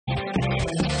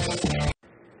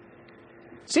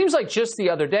Seems like just the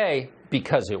other day,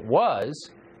 because it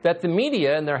was, that the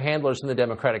media and their handlers in the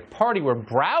Democratic Party were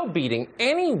browbeating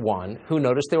anyone who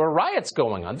noticed there were riots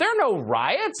going on. There are no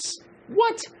riots.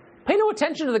 What? Pay no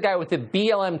attention to the guy with the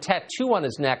BLM tattoo on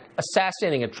his neck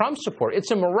assassinating a Trump supporter.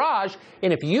 It's a mirage,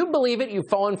 and if you believe it, you've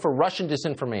fallen for Russian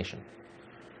disinformation.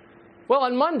 Well,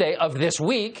 on Monday of this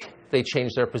week, they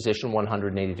changed their position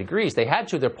 180 degrees. They had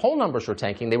to. Their poll numbers were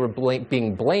tanking. They were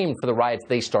being blamed for the riots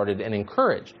they started and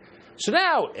encouraged. So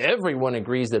now everyone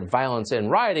agrees that violence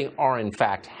and rioting are in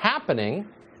fact happening.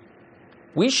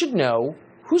 We should know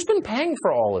who's been paying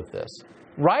for all of this.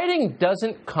 Rioting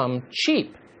doesn't come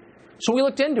cheap. So we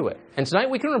looked into it. And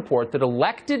tonight we can report that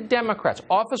elected Democrats,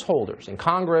 office holders in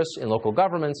Congress, in local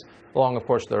governments, along, of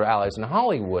course, with their allies in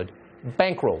Hollywood,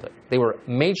 bankrolled it. They were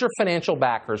major financial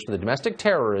backers for the domestic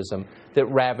terrorism that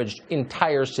ravaged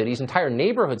entire cities, entire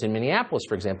neighborhoods in Minneapolis,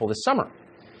 for example, this summer.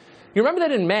 You remember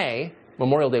that in May,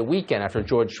 Memorial Day weekend, after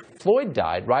George Floyd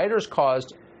died, rioters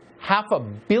caused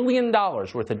 $500 million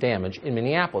worth of damage in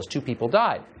Minneapolis. 2 people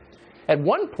died. At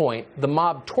one point, the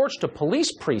mob torched a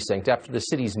police precinct after the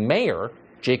city's mayor,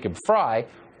 Jacob Frey,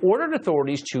 ordered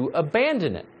authorities to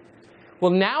abandon it.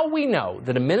 Well, now we know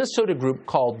that a Minnesota group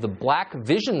called the Black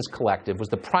Visions Collective was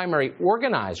the primary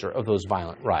organizer of those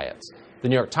violent riots. The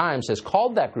New York Times has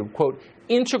called that group, quote,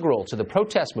 integral to the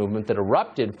protest movement that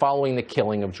erupted following the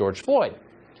killing of George Floyd.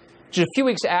 Just a few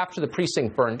weeks after the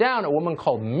precinct burned down, a woman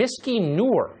called Miski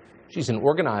Noor, she's an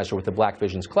organizer with the Black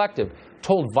Visions Collective,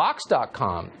 told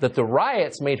Vox.com that the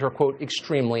riots made her, quote,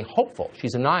 extremely hopeful.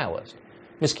 She's a nihilist.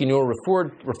 Miski Noor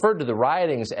referred to the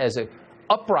riotings as an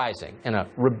uprising and a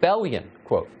rebellion,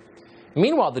 quote.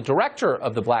 Meanwhile, the director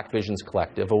of the Black Visions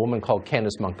Collective, a woman called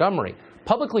Candace Montgomery,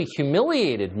 publicly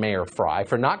humiliated Mayor Frey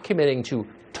for not committing to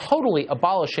totally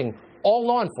abolishing all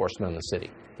law enforcement in the city.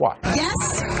 Why?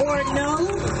 Yes or no,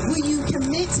 will you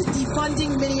commit to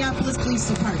defunding Minneapolis Police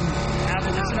Department?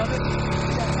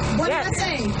 What did I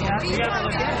say?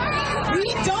 We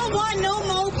don't want no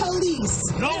more police.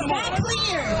 Is that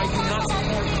clear?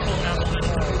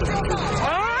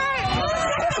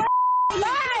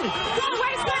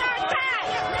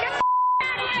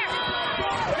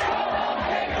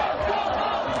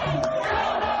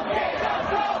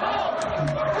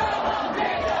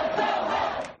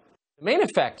 The main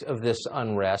effect of this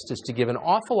unrest is to give an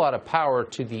awful lot of power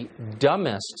to the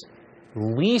dumbest,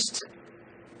 least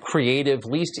creative,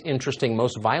 least interesting,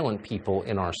 most violent people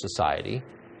in our society.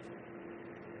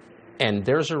 And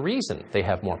there's a reason they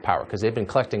have more power, because they've been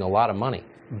collecting a lot of money.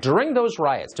 During those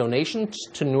riots, donations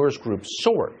to Noor's group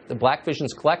soared. The Black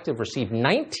Visions Collective received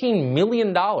 $19 million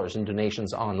in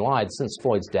donations online since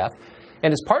Floyd's death,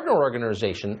 and his partner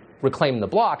organization, Reclaim the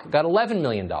Block, got $11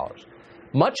 million.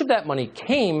 Much of that money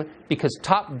came because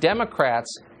top Democrats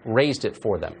raised it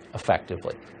for them,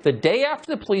 effectively. The day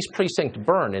after the police precinct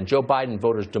burned and Joe Biden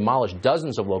voters demolished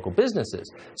dozens of local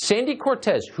businesses, Sandy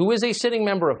Cortez, who is a sitting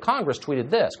member of Congress, tweeted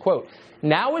this, quote,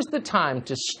 now is the time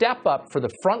to step up for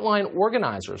the frontline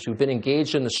organizers who've been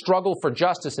engaged in the struggle for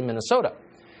justice in Minnesota.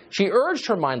 She urged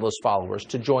her mindless followers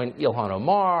to join Ilhan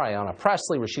Omar, Ayanna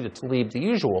Pressley, Rashida Tlaib, the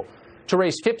usual, to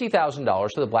raise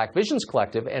 $50,000 for the Black Visions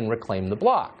Collective and Reclaim the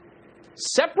Block.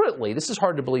 Separately, this is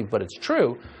hard to believe, but it's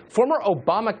true, former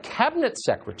Obama cabinet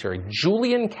secretary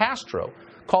Julian Castro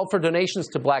called for donations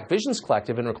to Black Visions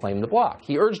Collective and Reclaim the Block.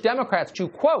 He urged Democrats to,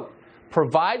 quote,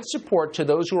 provide support to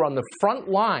those who are on the front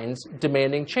lines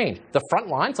demanding change. The front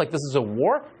lines, like this is a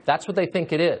war? That's what they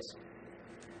think it is.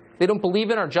 They don't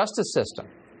believe in our justice system.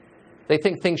 They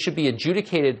think things should be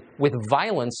adjudicated with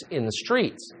violence in the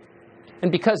streets.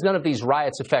 And because none of these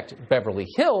riots affect Beverly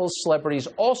Hills, celebrities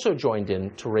also joined in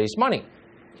to raise money.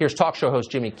 Here's talk show host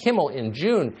Jimmy Kimmel in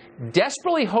June,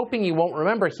 desperately hoping you won't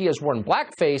remember he has worn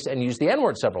blackface and used the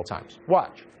N-word several times.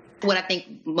 Watch. What I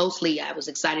think mostly I was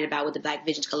excited about with the Black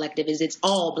Visions Collective is it's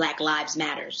all Black Lives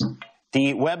Matters.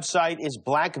 The website is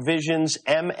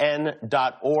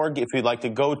blackvisionsmn.org if you'd like to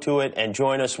go to it and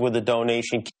join us with a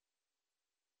donation.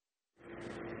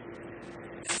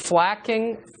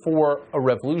 Flacking for a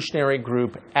revolutionary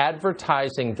group,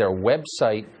 advertising their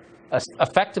website,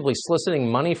 effectively soliciting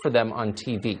money for them on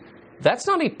TV. That's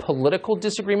not a political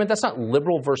disagreement. That's not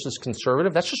liberal versus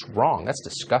conservative. That's just wrong. That's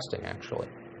disgusting, actually.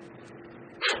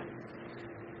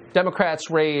 Democrats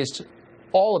raised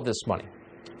all of this money.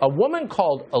 A woman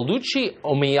called Oluchi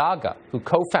Omiyaga, who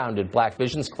co-founded Black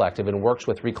Visions Collective and works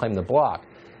with Reclaim the Block,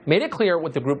 made it clear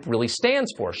what the group really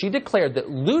stands for. She declared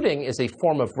that looting is a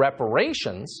form of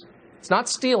reparations. It's not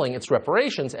stealing, it's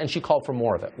reparations, and she called for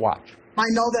more of it. Watch. I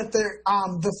know that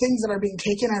the things that are being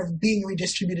taken are being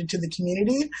redistributed to the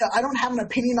community. I don't have an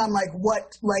opinion on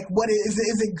what is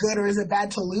it good or is it bad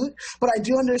to loot, but I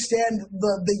do understand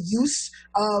the use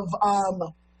of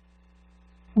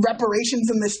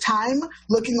reparations in this time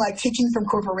looking like taking from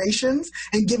corporations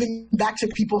and giving back to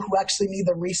people who actually need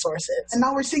the resources. And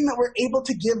now we're seeing that we're able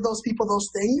to give those people those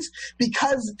things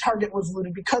because Target was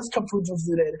looted, because Cub Foods was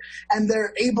looted, and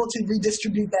they're able to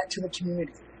redistribute that to the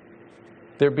community.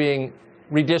 They're being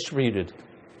redistributed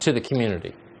to the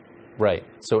community. Right.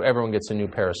 So everyone gets a new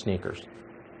pair of sneakers.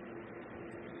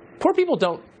 Poor people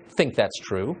don't think that's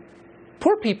true.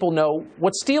 Poor people know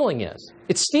what stealing is.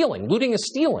 It's stealing. Looting is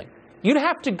stealing. You'd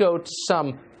have to go to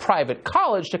some private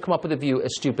college to come up with a view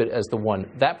as stupid as the one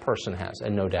that person has.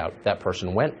 And no doubt that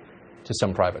person went to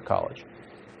some private college.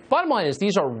 Bottom line is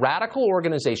these are radical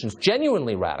organizations,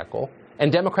 genuinely radical,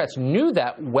 and Democrats knew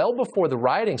that well before the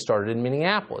rioting started in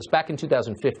Minneapolis. Back in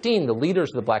 2015, the leaders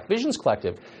of the Black Visions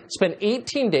Collective spent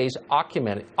 18 days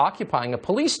occupying a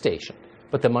police station,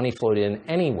 but the money flowed in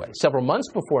anyway. Several months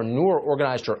before Noor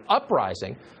organized her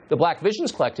uprising, the Black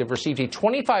Visions Collective received a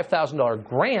 $25,000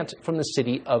 grant from the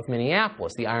city of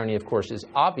Minneapolis. The irony, of course, is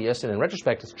obvious, and in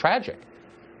retrospect, it's tragic.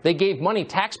 They gave money,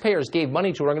 taxpayers gave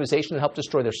money to an organization that helped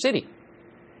destroy their city.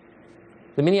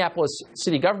 The Minneapolis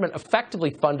city government effectively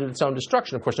funded its own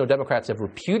destruction. Of course, no Democrats have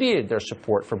repudiated their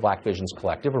support for Black Visions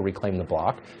Collective or Reclaim the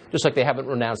Block, just like they haven't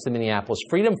renounced the Minneapolis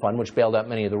Freedom Fund, which bailed out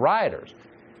many of the rioters.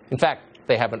 In fact,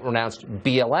 they haven't renounced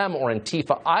BLM or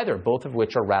Antifa either, both of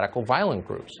which are radical violent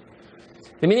groups.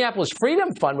 The Minneapolis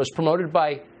Freedom Fund was promoted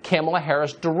by Kamala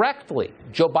Harris directly.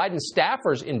 Joe Biden's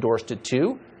staffers endorsed it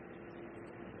too.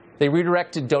 They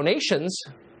redirected donations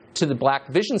to the Black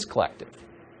Visions Collective.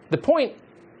 The point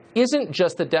isn't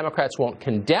just that Democrats won't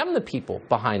condemn the people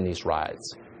behind these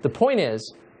riots. The point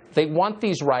is they want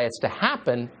these riots to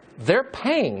happen. They're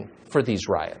paying for these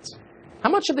riots. How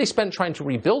much have they spent trying to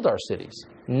rebuild our cities?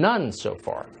 None so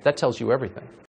far. That tells you everything.